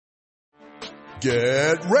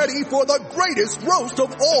Get ready for the greatest roast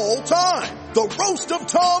of all time, the Roast of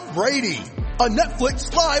Tom Brady, a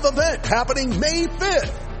Netflix live event happening May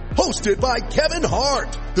 5th. Hosted by Kevin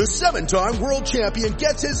Hart, the 7-time world champion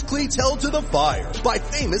gets his cleats held to the fire by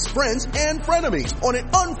famous friends and frenemies on an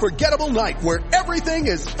unforgettable night where everything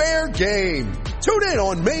is fair game. Tune in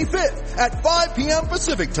on May 5th at 5 p.m.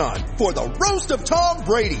 Pacific time for the Roast of Tom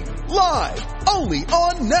Brady, live only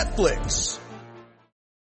on Netflix.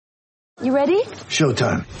 You ready?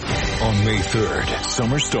 Showtime. On May 3rd,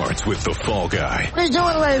 summer starts with The Fall Guy. What are you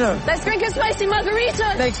doing later? Let's drink a spicy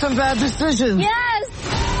margarita. Make some bad decisions. Yes.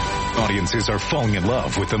 Audiences are falling in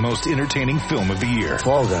love with the most entertaining film of the year.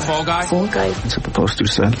 Fall Guy. Fall Guy? Fall Guy. That's what the poster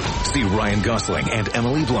said. See Ryan Gosling and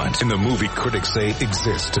Emily Blunt in the movie critics say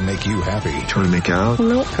exists to make you happy. Trying to make it out?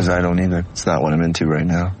 Nope. Because I don't either. It's not what I'm into right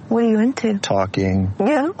now. What are you into? Talking.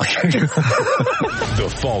 Yeah. The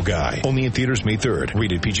Fall Guy. Only in theaters May 3rd.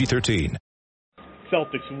 Rated PG-13.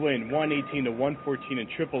 Celtics win 118-114 in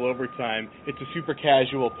triple overtime. It's a super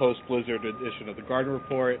casual post-Blizzard edition of the Garden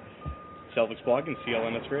Report, Celtics blog, and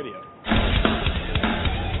CLNS Radio.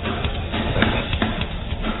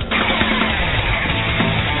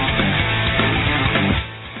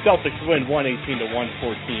 Celtics win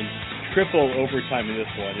 118-114. Triple overtime in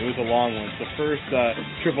this one. It was a long one. It's the first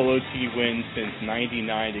triple OT win since 99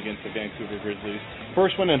 against the Vancouver Grizzlies.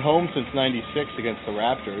 First one at home since 96 against the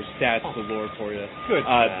Raptors. Stats galore for you. Good.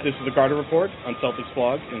 This is the Garden Report on Celtics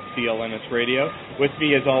blog and CLNS Radio. With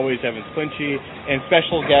me, as always, Evan Clinchie, and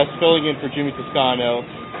special guest filling in for Jimmy Toscano,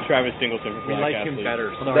 Travis Singleton. We like him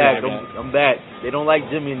better. I'm back. They don't like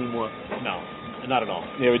Jimmy anymore. No. Not at all.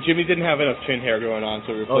 Yeah, but Jimmy didn't have enough chin hair going on,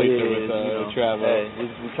 so we replaced it with Travis. Hey,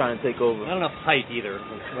 we're trying to take over. Not enough height either.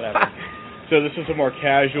 Whatever. So this is a more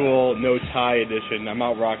casual, no-tie edition. I'm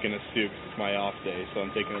out rocking a suit 'cause it's my off day, so I'm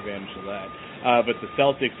taking advantage of that. But the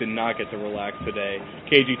Celtics did not get to relax today.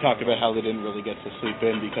 KG talked about how they didn't really get to sleep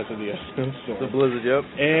in because of the snowstorm. The blizzard, yep.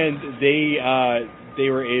 And they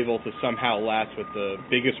were able to somehow last with the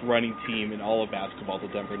biggest running team in all of basketball, the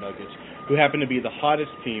Denver Nuggets, who happen to be the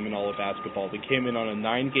hottest team in all of basketball. They came in on a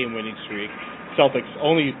 9-game winning streak. Celtics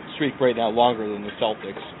only streak right now longer than the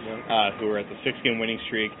Celtics, who are at the 6-game winning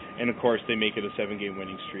streak, and of course they make it a 7-game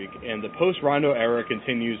winning streak. And the post-Rondo era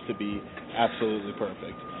continues to be absolutely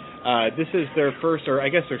perfect. This is their first, or I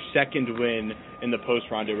guess their second win in the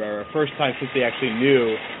post-Rondo era. First time since they actually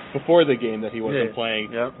knew before the game that he wasn't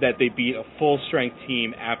playing that they beat a full-strength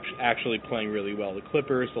team actually playing really well. The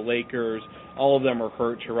Clippers, the Lakers, all of them are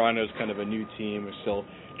hurt. Toronto's kind of a new team. We're still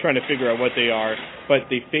trying to figure out what they are. But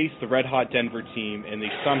they faced the red-hot Denver team, and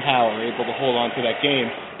they somehow are able to hold on to that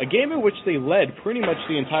game. A game in which they led pretty much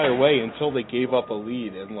the entire way until they gave up a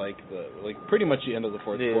lead in pretty much the end of the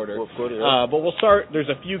fourth quarter. But we'll start. There's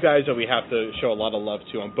a few guys that we have to show a lot of love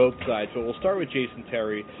to on both sides. But we'll start with Jason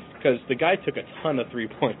Terry because the guy took a ton of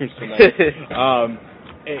three-pointers tonight.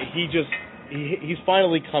 He's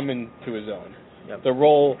finally coming to his own. Yep. The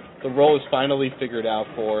role is finally figured out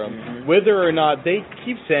for him. Mm-hmm. Whether or not they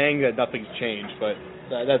keep saying that nothing's changed, but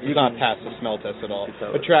that's not past the smell test at all.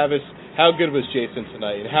 But Travis, how good was Jason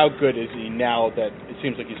tonight, and how good is he now that it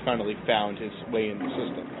seems like he's finally found his way in the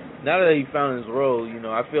system? Now that he found his role,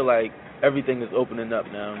 I feel like everything is opening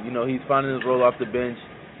up now. He's finding his role off the bench.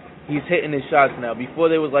 He's hitting his shots now. Before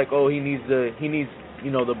they was like, oh, he needs the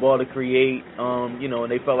ball to create,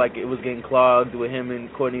 and they felt like it was getting clogged with him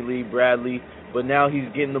and Courtney Lee, Bradley. But now he's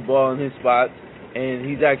getting the ball in his spots, and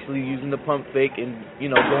he's actually using the pump fake and,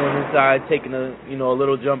 going inside, taking a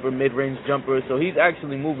little jumper, mid-range jumper. So he's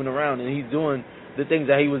actually moving around, and he's doing the things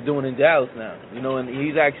that he was doing in Dallas now, and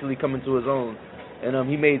he's actually coming to his own. And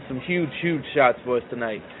he made some huge, huge shots for us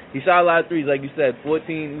tonight. He shot a lot of threes, like you said, 14,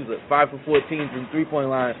 he was 5 for 14 from three-point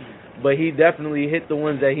line. But he definitely hit the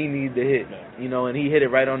ones that he needed to hit, and he hit it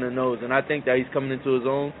right on the nose. And I think that he's coming into his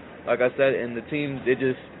own, like I said, and the team,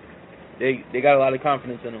 they got a lot of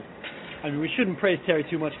confidence in him. I mean, we shouldn't praise Terry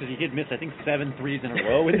too much because he did miss, I think, 7 threes in a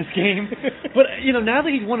row in this game. But, now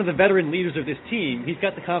that he's one of the veteran leaders of this team, he's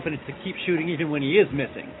got the confidence to keep shooting even when he is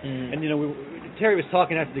missing. Mm. And, Terry was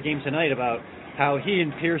talking after the game tonight about how he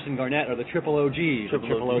and Pierce and Garnett are the triple OGs,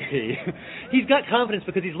 triple OT. He's got confidence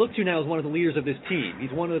because he's looked to now as one of the leaders of this team.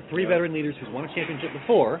 He's one of the 3 veteran leaders who's won a championship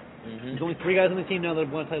before. Mm-hmm. There's only 3 guys on the team now that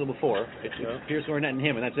have won a title before. It's Pierce, Garnett, and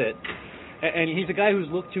him, and that's it. And he's a guy who's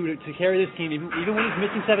looked to carry this team. Even when he's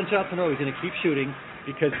missing 7 shots in a row, he's going to keep shooting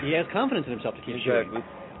because he has confidence in himself to keep shooting.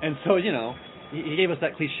 And so, he gave us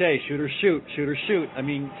that cliche, shoot or shoot, shoot or shoot. I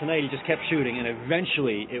mean, tonight he just kept shooting, and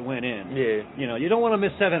eventually it went in. Yeah. You don't want to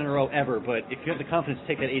miss 7 in a row ever, but if you have the confidence to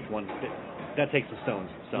take that 8th one, that takes the stones.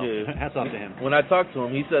 So hats off to him. When I talked to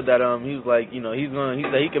him, he said that he was like, he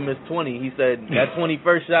said he can miss 20. He said that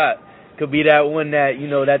 21st shot could be that one that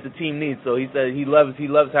that the team needs. So he said he loves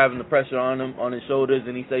having the pressure on him, on his shoulders,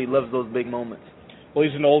 and he said he loves those big moments. Well,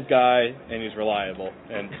 he's an old guy and he's reliable.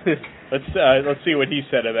 And let's see what he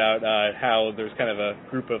said about how there's kind of a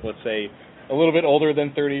group of, let's say, a little bit older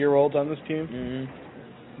than 30-year-olds on this team.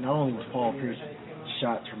 Mm-hmm. Not only was Paul Pierce's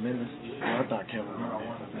shot tremendous, I thought Kevin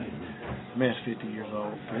man's 50 years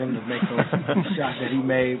old. For him to make those shots that he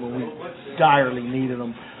made when we direly needed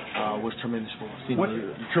them was tremendous for us.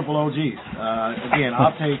 The triple OGs. Again,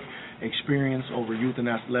 I'll take experience over youth and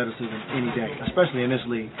athleticism any day, especially in this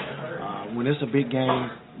league. When it's a big game,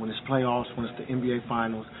 when it's playoffs, when it's the NBA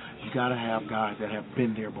Finals, you got to have guys that have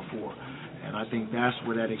been there before. And I think that's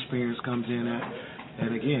where that experience comes in at.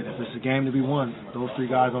 And again, if it's a game to be won, those three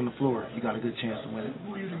guys on the floor, you got a good chance to win it.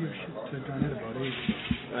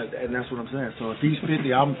 And that's what I'm saying. So if he's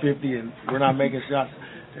 50, I'm 50, and we're not making shots,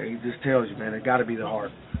 it just tells you, man, it got to be the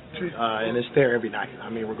heart. And it's there every night. I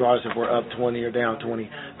mean, regardless if we're up 20 or down 20,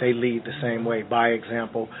 they lead the same way, by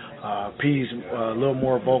example. P's a little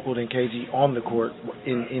more vocal than KG on the court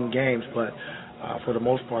in games, but for the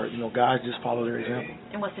most part, guys just follow their example.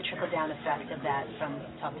 And what's the trickle-down effect of that from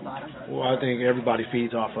top to bottom? Well, I think everybody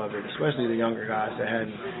feeds off of it, especially the younger guys that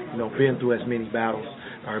hadn't, been through as many battles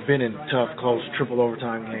or been in tough, close, triple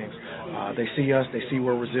overtime games. They see us, they see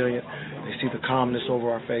we're resilient, they see the calmness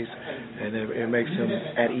over our face, and it makes them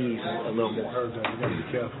at ease a little more. I heard that. You got to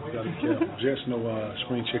be careful. Just no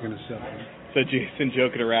spring chicken itself. So Jason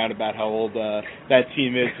joking around about how old that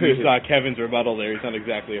team is. We saw Kevin's rebuttal there. He's not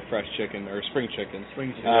exactly a fresh chicken or a spring chicken.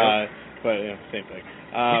 But same thing.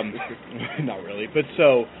 Not really. But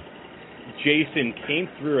so Jason came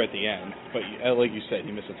through at the end, but like you said,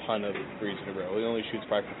 he missed a ton of threes in a row. He only shoots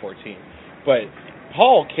 5 for 14. But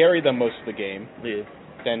Paul carried them most of the game. Yeah.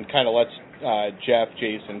 Then kind of lets Jeff,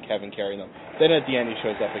 Jason, Kevin carry them. Then at the end he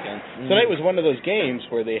shows up again. Tonight was one of those games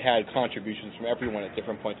where they had contributions from everyone at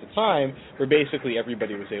different points in time, where basically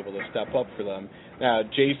everybody was able to step up for them. Now,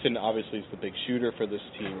 Jason obviously is the big shooter for this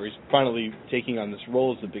team, where he's finally taking on this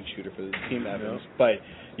role as the big shooter for this team, Evans. But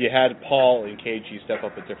you had Paul and KG step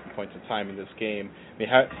up at different points in time in this game. I mean,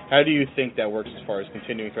 how do you think that works as far as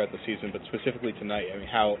continuing throughout the season, but specifically tonight? I mean,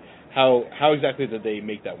 how exactly did they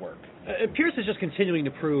make that work? Pierce is just continuing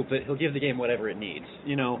to prove that he'll give the game whatever it needs.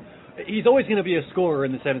 He's always going to be a scorer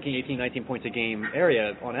in the 17, 18, 19 points a game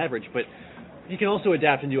area on average, but he can also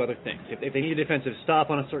adapt and do other things. If they need a defensive stop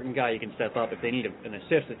on a certain guy, he can step up. If they need an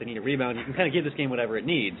assist, if they need a rebound, he can kind of give this game whatever it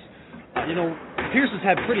needs. Pierce has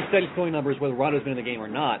had pretty steady scoring numbers whether Rondo's been in the game or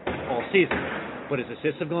not all season. But his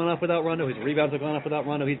assists have gone up without Rondo, his rebounds have gone up without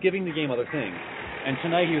Rondo. He's giving the game other things. And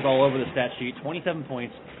tonight he was all over the stat sheet, 27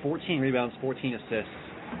 points, 14 rebounds, 14 assists.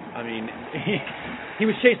 I mean, he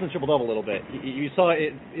was chasing the triple-double a little bit. You saw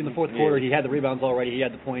it in the fourth quarter. He had the rebounds already. He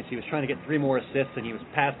had the points. He was trying to get 3 more assists, and he was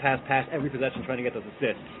pass every possession trying to get those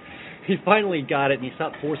assists. He finally got it, and he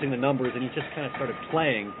stopped forcing the numbers, and he just kind of started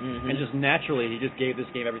playing. And just naturally, he just gave this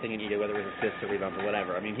game everything he needed, whether it was assists or rebounds or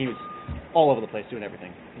whatever. I mean, he was all over the place doing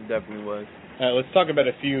everything. He definitely was. Let's talk about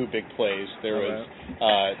a few big plays. There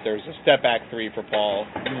was a step-back 3 for Paul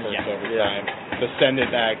first overtime. The send-it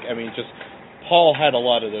back, I mean, just Paul had a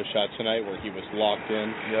lot of those shots tonight where he was locked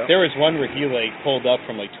in. Yep. There was one where he pulled up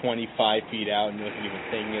from 25 feet out and wasn't even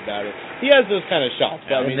thinking about it. He has those kind of shots.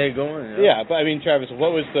 But, they're going. Yeah, but I mean, Travis,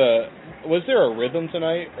 was there a rhythm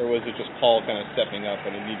tonight, or was it just Paul kind of stepping up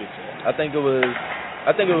when he needed to? I think it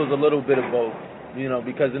was a little bit of both.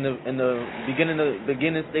 Because in the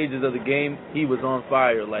beginning stages of the game, he was on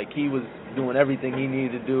fire. He was doing everything he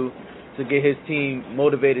needed to do to get his team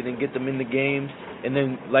motivated and get them in the game. And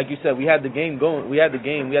then, like you said, we had the game going. We had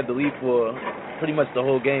the lead for pretty much the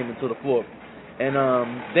whole game until the fourth. And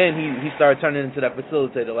then he started turning into that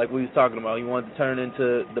facilitator, like we was talking about. He wanted to turn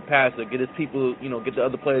into the passer, get his people, get the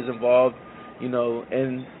other players involved,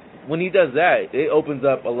 And when he does that, it opens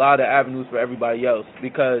up a lot of avenues for everybody else.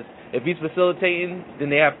 Because if he's facilitating, then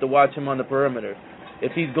they have to watch him on the perimeter.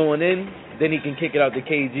 If he's going in, then he can kick it out to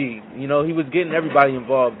KG. He was getting everybody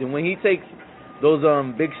involved. And when he takes those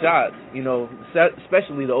big shots,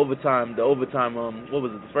 especially the overtime, what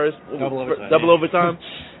was it, the first? Double overtime.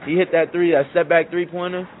 He hit that 3, that step back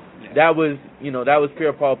 3-pointer. Yeah. That was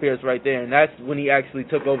pure Paul Pierce right there. And that's when he actually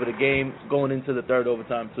took over the game going into the third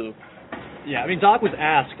overtime too. Yeah, I mean, Doc was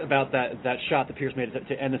asked about that shot that Pierce made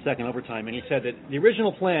to end the second overtime, and he said that the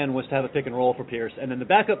original plan was to have a pick and roll for Pierce, and then the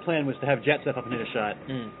backup plan was to have Jet step up and hit a shot.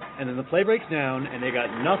 And then the play breaks down, and they got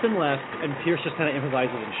nothing left, and Pierce just kind of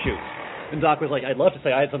improvises and shoots. And Doc was like, I'd love to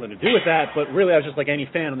say I had something to do with that, but really I was just like any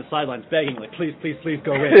fan on the sidelines begging, like, please, please, please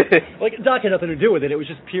go in. Like, Doc had nothing to do with it. It was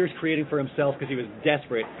just Pierce creating for himself because he was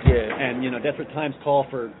desperate. Yeah. And, desperate times call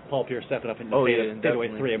for Paul Pierce stepping up and fadeaway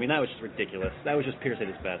three. I mean, that was just ridiculous. That was just Pierce at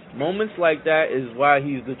his best. Moments like that is why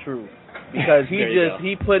he's the truth. Because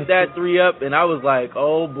he put that three up, and I was like,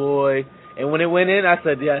 oh, boy. And when it went in, I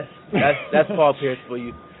said, yes, that's Paul Pierce for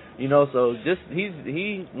you. So just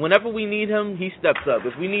he whenever we need him, he steps up.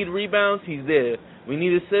 If we need rebounds, he's there. We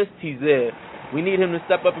need assists, he's there. We need him to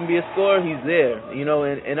step up and be a scorer, he's there.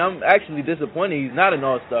 And I'm actually disappointed he's not an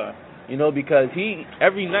all-star. Because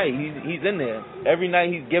every night he's in there. Every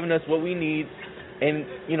night he's giving us what we need. And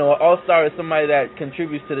an all-star is somebody that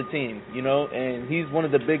contributes to the team. And he's one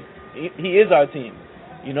of the big. He is our team.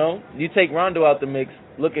 You take Rondo out the mix.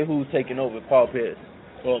 Look at who's taking over, Paul Pierce.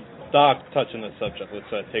 Well, Doc touched on the subject. Let's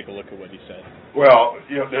take a look at what he said. Well,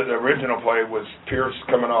 the original play was Pierce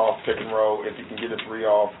coming off, pick and roll. If he can get a three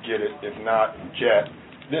off, get it. If not, jet.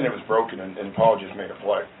 Then it was broken, and Paul just made a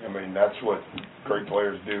play. I mean, that's what great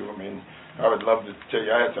players do. I mean, I would love to tell you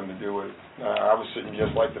I had something to do with it. I was sitting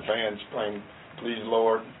just like the fans playing, please,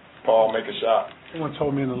 Lord, Paul, make a shot. Someone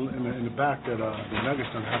told me in the back that the Nuggets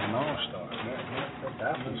don't have an all-star. That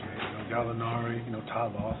baffles me. Gallinari, Ty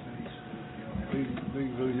Lawson.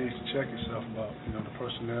 League really needs to check itself about the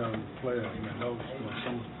personnel and the players.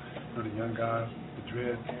 Some of the young guys, the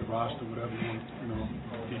dread, the roster, whatever. He's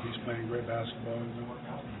playing great basketball.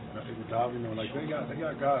 I think with Davi, they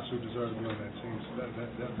got guys who deserve to be on that team. So that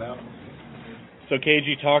baffles me. So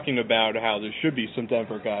KG talking about how there should be some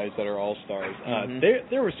Denver guys that are all-stars.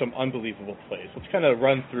 There were some unbelievable plays. Let's kind of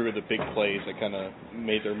run through the big plays that kind of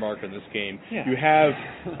made their mark in this game. Yeah. You have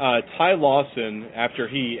Ty Lawson, after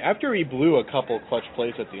he blew a couple clutch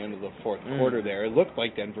plays at the end of the fourth quarter there, it looked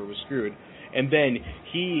like Denver was screwed. And then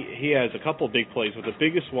he has a couple big plays, but the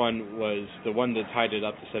biggest one was the one that tied it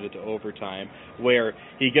up to set it to overtime, where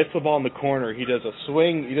he gets the ball in the corner, he does a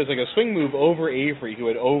swing move over Avery, who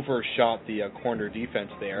had overshot the corner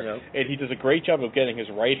defense there, and he does a great job of getting his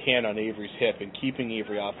right hand on Avery's hip and keeping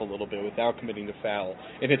Avery off a little bit without committing the foul,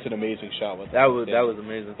 and hits an amazing shot with that was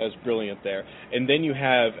amazing. That was brilliant there. And then you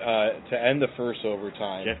have to end the first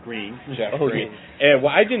overtime, Jeff Green. And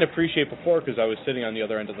what I didn't appreciate before, because I was sitting on the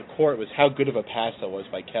other end of the court, was how good of a pass that was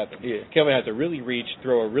by Kevin. Yeah. Kevin had to really reach,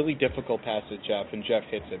 throw a really difficult pass at Jeff, and Jeff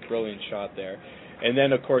hits it. Brilliant shot there. And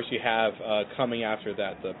then, of course, you have coming after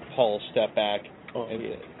that, the Paul step back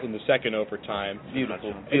in the second overtime.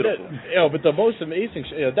 Beautiful. But the most amazing,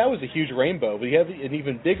 that was a huge rainbow. We have an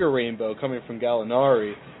even bigger rainbow coming from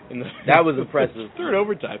Gallinari. That was impressive. Third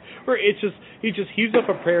overtime, where he just heaves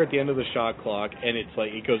up a prayer at the end of the shot clock, and it's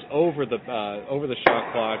like it goes over the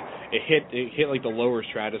shot clock. It hit like the lower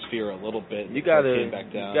stratosphere a little bit. You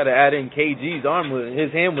gotta add in KG's arm.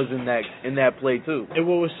 His hand was in that play too. And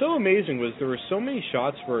what was so amazing was there were so many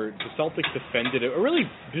shots where the Celtics defended it, or really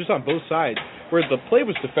just on both sides, where the play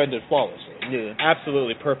was defended flawlessly. Yeah,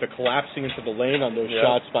 absolutely perfect, collapsing into the lane on those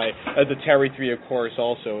shots by the Terry three, of course,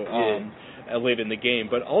 also. Late in the game,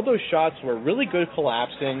 but all those shots were really good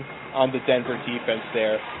collapsing on the Denver defense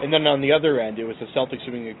there, and then on the other end, it was the Celtics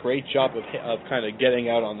doing a great job of kind of getting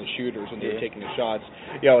out on the shooters when they were taking the shots.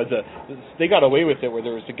 They got away with it where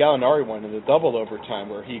there was the Gallinari one in the double overtime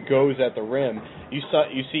where he goes at the rim. You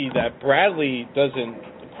see that Bradley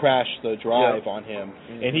doesn't crash the drive on him,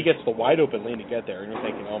 and he gets the wide open lane to get there, and you're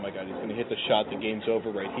thinking, oh my God, he's going to hit the shot, the game's over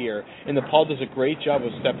right here. And then Paul does a great job of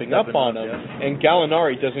stepping up on him, and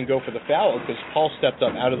Gallinari doesn't go for the foul because Paul stepped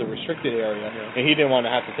up out of the restricted area, and he didn't want to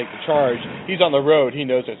have to take the charge. He's on the road, he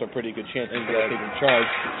knows there's a pretty good chance he's going to take the charge,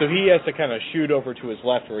 so he has to kind of shoot over to his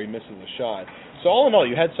left where he misses the shot. So all in all,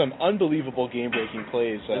 you had some unbelievable game-breaking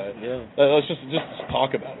plays. Let's just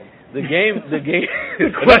talk about them. The game.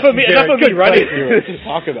 Enough of me running through it. Just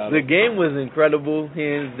talk about it. The game was incredible,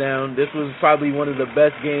 hands down. This was probably one of the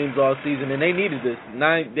best games all season, and they needed this.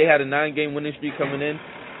 They had a 9-game winning streak coming in,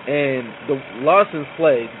 and Lawson's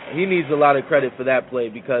play. He needs a lot of credit for that play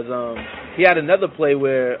because he had another play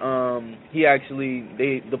where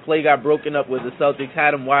the play got broken up where the Celtics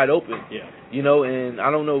had him wide open. Yeah. And I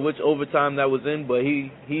don't know which overtime that was in, but he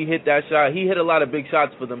hit that shot. He hit a lot of big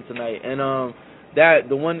shots for them tonight, and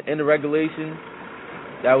the one in the regulation,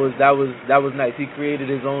 that was nice. He created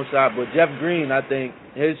his own shot, but Jeff Green, I think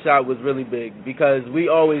his shot was really big because we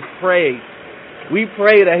always pray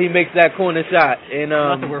that he makes that corner shot. And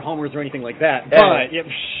not that we're homers or anything like that, but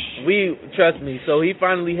we trust me. So he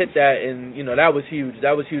finally hit that, and that was huge.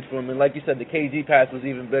 That was huge for him. And like you said, the KG pass was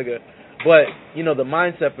even bigger. But, you know, the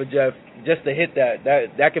mindset for Jeff, just to hit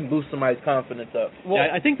that can boost somebody's confidence up. Well,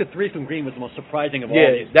 I think the three from Green was the most surprising of all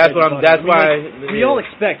Yeah, these. that's why. We all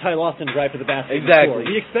expect Ty Lawson to drive to the basket. Exactly.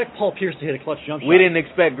 We expect Paul Pierce to hit a clutch jump shot. We didn't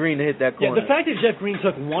expect Green to hit that corner. Yeah, the fact that Jeff Green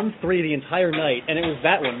took 1 3 the entire night, and it was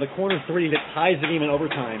that one, the corner 3 that ties the game in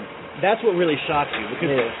overtime, that's what really shocks you.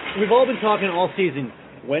 Because we've all been talking all season,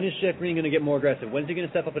 when is Jeff Green going to get more aggressive? When's he going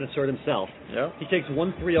to step up and assert himself? Yeah. He takes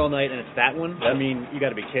 1 3 all night, and it's that one? I mean, you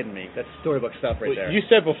got to be kidding me. That's storybook stuff right there. You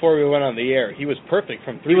said before we went on the air, he was perfect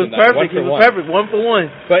from 3 He was tonight, perfect. He was perfect, 1 for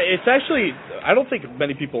 1. But it's actually, I don't think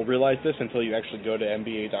many people realize this until you actually go to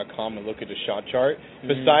NBA.com and look at his shot chart.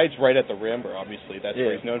 Besides right at the rim, or obviously that's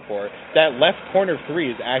what he's known for, that left corner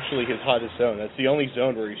 3 is actually his hottest zone. That's the only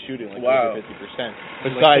zone where he's shooting like over 50%.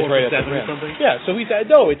 Besides right at the rim. Yeah, so he's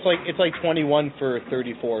it's like 21 for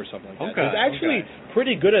 34 or something like that. Okay. He's actually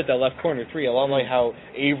pretty good at that left corner 3, a lot like how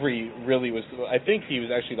Avery really was. I think he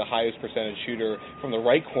was actually the highest percentage shooter from the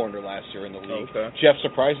right corner last year in the league. Okay. Jeff,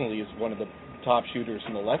 surprisingly, is one of the top shooters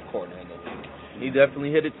from the left corner in the league. He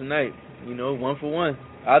definitely hit it tonight. You know, 1 for 1.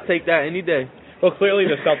 I'll take that any day. Well, clearly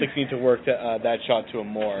the Celtics need to work that shot to him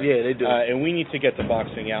more. Yeah, they do. And we need to get the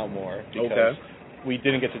boxing out more because we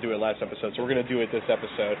didn't get to do it last episode, so we're going to do it this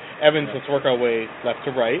episode. Evans, let's work our way left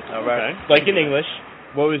to right. All right. Like in English.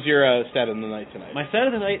 What was your stat of the night tonight? My stat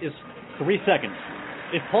of the night is 3 seconds.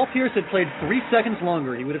 If Paul Pierce had played 3 seconds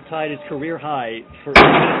longer, he would have tied his career high for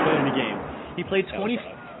minutes played in the game. He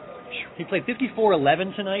played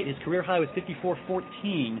 54-11 tonight. His career high was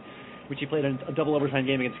 54-14, which he played in a double overtime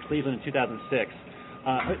game against Cleveland in 2006.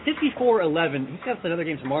 54-11. He's got another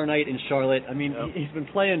game tomorrow night in Charlotte. I mean, he's been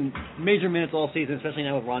playing major minutes all season, especially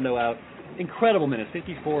now with Rondo out. Incredible minutes.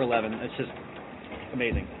 54-11. It's just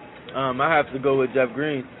amazing. I have to go with Jeff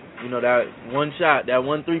Green. You know, that one shot, that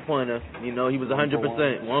 1 3-pointer, you know, he was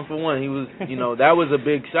 100%. 1 for 1. He was, you know, that was a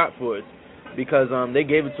big shot for us because they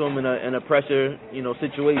gave it to him in a pressure, you know,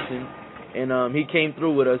 situation. And he came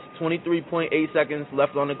through with us. 23.8 seconds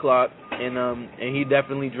left on the clock, and he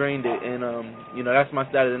definitely drained it. And, you know, that's my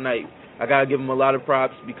stat of the night. I got to give him a lot of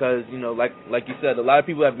props because, you know, like you said, a lot of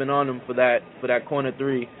people have been on him for that corner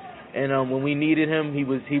 3. And when we needed him, he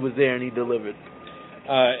was there and he delivered.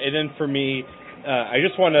 And then for me, I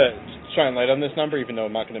just want to shine light on this number, even though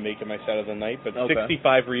I'm not going to make it my stat of the night, but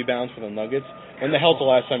 65 rebounds for the Nuggets. When the hell's the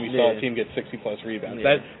last time you saw a team get 60-plus rebounds?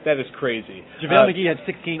 Yeah. That is crazy. JaVale McGee had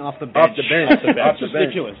 16 off the bench. That's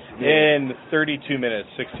ridiculous. In 32 minutes,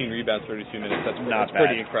 16 rebounds, 32 minutes. That's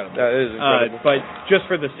pretty incredible. That is incredible. But just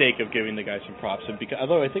for the sake of giving the guys some props, and because,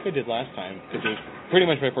 although I think I did last time, because it was pretty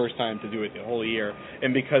much my first time to do it the whole year,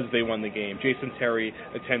 and because they won the game, Jason Terry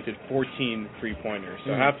attempted 14 3-pointers.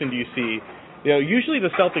 So how often do you see... You know, usually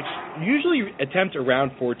the Celtics attempt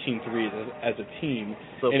around 14 threes as a team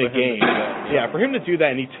in a game. For him to do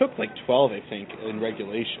that, and he took like 12, I think, in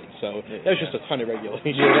regulation. So that was just a ton of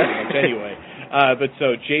regulation. Anyway, but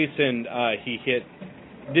so Jason, he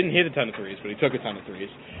didn't hit a ton of threes, but he took a ton of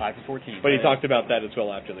threes. 5 for 14. But he talked about that as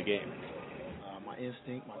well after the game. My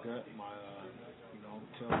instinct, my gut,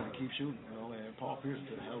 tell him to keep shooting. You know, and Paul Pierce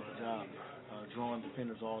did a hell of a job drawing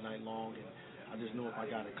defenders all night long. And I just knew if I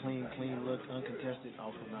got a clean look, uncontested, I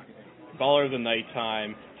was going to knock it down. Baller of the night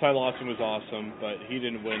time. Ty Lawson was awesome, but he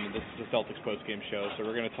didn't win. This is the Celtics post-game show, so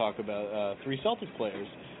we're going to talk about 3 Celtics players.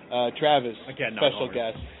 Travis, again, special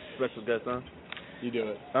guest. Special guest, huh? You do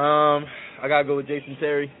it. I got to go with Jason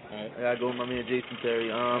Terry. All right. I got to go with my man Jason Terry.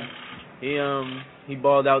 He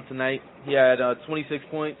balled out tonight. He had 26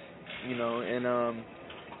 points, you know, and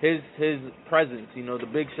his presence, you know, the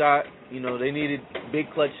big shot, you know, they needed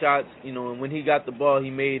big clutch shots, you know, and when he got the ball, he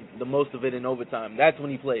made the most of it in overtime. That's when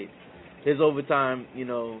he played. His overtime, you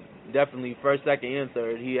know, definitely first, second, and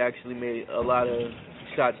third, he actually made a lot of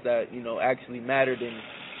shots that, you know, actually mattered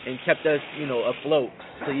and kept us, you know, afloat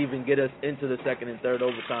to even get us into the second and third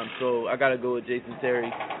overtime. So I got to go with Jason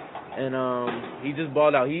Terry. And he just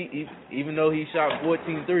balled out. He even though he shot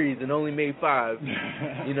 14 threes and only made 5,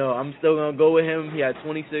 you know, I'm still gonna go with him. He had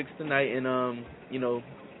 26 tonight, and you know,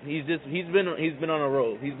 he's been on a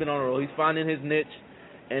roll. He's been on a roll. He's finding his niche,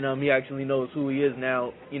 and he actually knows who he is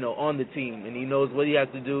now, you know, on the team, and he knows what he has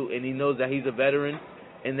to do, and he knows that he's a veteran,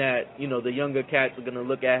 and that, you know, the younger cats are gonna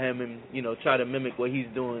look at him and, you know, try to mimic what he's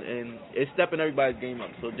doing, and it's stepping everybody's game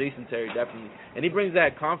up. So Jason Terry definitely, and he brings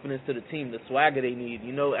that confidence to the team, the swagger they need.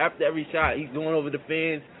 You know, after every shot, he's going over the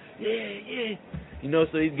fans, yeah, you know,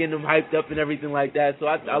 so he's getting them hyped up and everything like that. So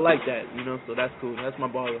I like that, you know, so that's cool. That's my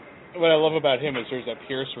baller. What I love about him is there's that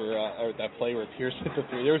Pierce or that play where Pierce hit the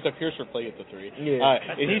 3. There was that Pierce for play at the 3. Yeah,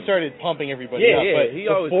 and he started pumping everybody up. Yeah, but he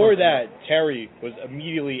before always that, Terry was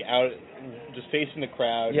immediately out just facing the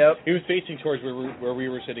crowd. Yep. He was facing towards where we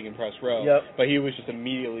were sitting in press row. Yep. But he was just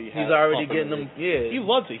immediately. He's already getting them. Yeah. He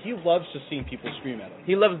loves it. He loves just seeing people scream at him.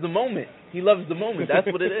 He loves the moment. He loves the moment. That's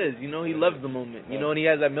what it is. You know, he loves the moment. You know, and he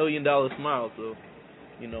has that $1 million smile. So,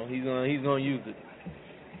 you know, he's gonna use it.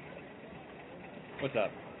 What's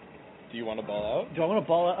up? Do you want to ball out? Do I want to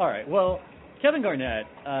ball out? All right. Well, Kevin Garnett,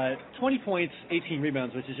 20 points, 18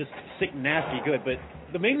 rebounds, which is just sick, nasty good. But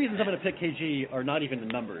the main reasons I'm going to pick KG are not even the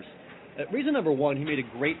numbers. Reason number one, he made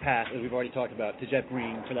a great pass, as we've already talked about, to Jeff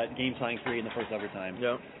Green for that game-tying three in the first overtime.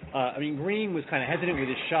 Yep. I mean, Green was kind of hesitant with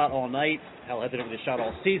his shot all night, hesitant with his shot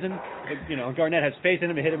all season. But, you know, Garnett has faith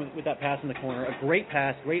in him and hit him with that pass in the corner. A great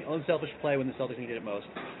pass, great unselfish play when the Celtics needed it most.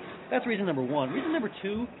 That's reason number one. Reason number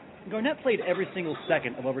two, Garnett played every single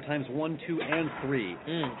second of overtimes 1, 2, and 3.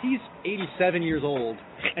 He's 87 years old,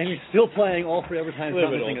 and he's still playing all three overtimes,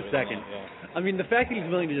 not missing a second. I mean, the fact that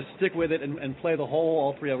he's willing to just stick with it and play the whole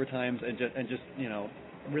all three overtimes and just you know,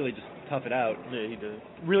 really just tough it out. Yeah, he did.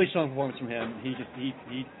 Really strong performance from him. He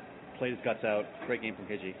played his guts out. Great game from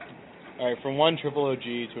KG. All right, from one triple OG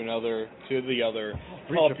to the other.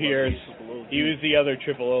 Paul Pierce, he was the other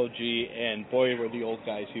triple OG, and boy, were the old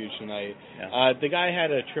guys huge tonight. Yeah. The guy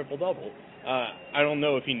had a triple-double. I don't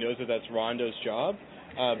know if he knows that that's Rondo's job,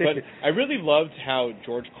 but I really loved how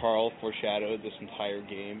George Karl foreshadowed this entire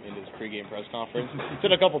game in his pregame press conference. He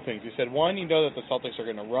said a couple things. He said, one, you know that the Celtics are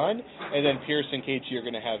going to run, and then Pierce and KG are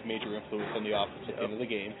going to have major influence on the offense at the end of the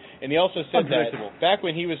game. And he also said that back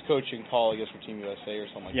when he was coaching Paul, I guess, for Team USA or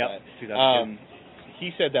something like that, he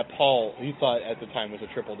said that Paul, he thought at the time, was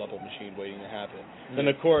a triple-double machine waiting to happen. Then,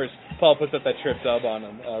 of course, Paul puts up that trip dub on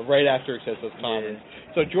him right after he says those comments.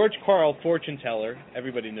 So George Karl, fortune teller,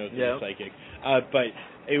 everybody knows that he's psychic, but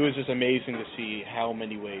it was just amazing to see how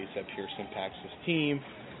many ways that Pierce impacts his team.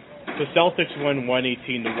 The Celtics won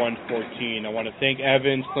 118-114. I want to thank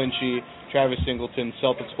Evans, Clinchy, Travis Singleton,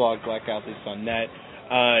 Celtics blog, Black Athletes on Net.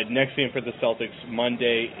 Next game for the Celtics,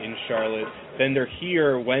 Monday in Charlotte. Then they're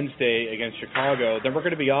here Wednesday against Chicago. Then we're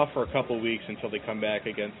going to be off for a couple of weeks until they come back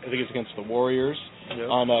against, I think it's against the Warriors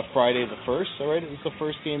on Friday the 1st. All right, it's the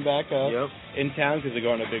first game back in town because they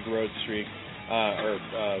go on a big road streak,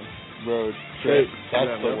 road trip.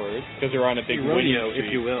 That's the word, because they're on a big rodeo, streak,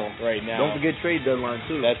 if you will, right now. Don't forget trade deadline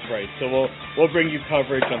too. That's right. So we'll bring you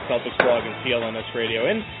coverage on Celtics blog and CLNS Radio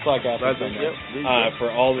and Black Athletes on Net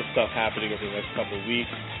for all this stuff happening over the next couple of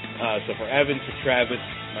weeks. So for Evans, for Travis,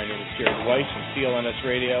 my name is Jared Weiss from CLNS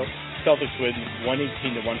Radio. Celtics win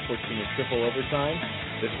 118-114 in triple overtime.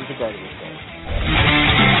 This is the Garden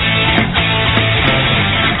Report.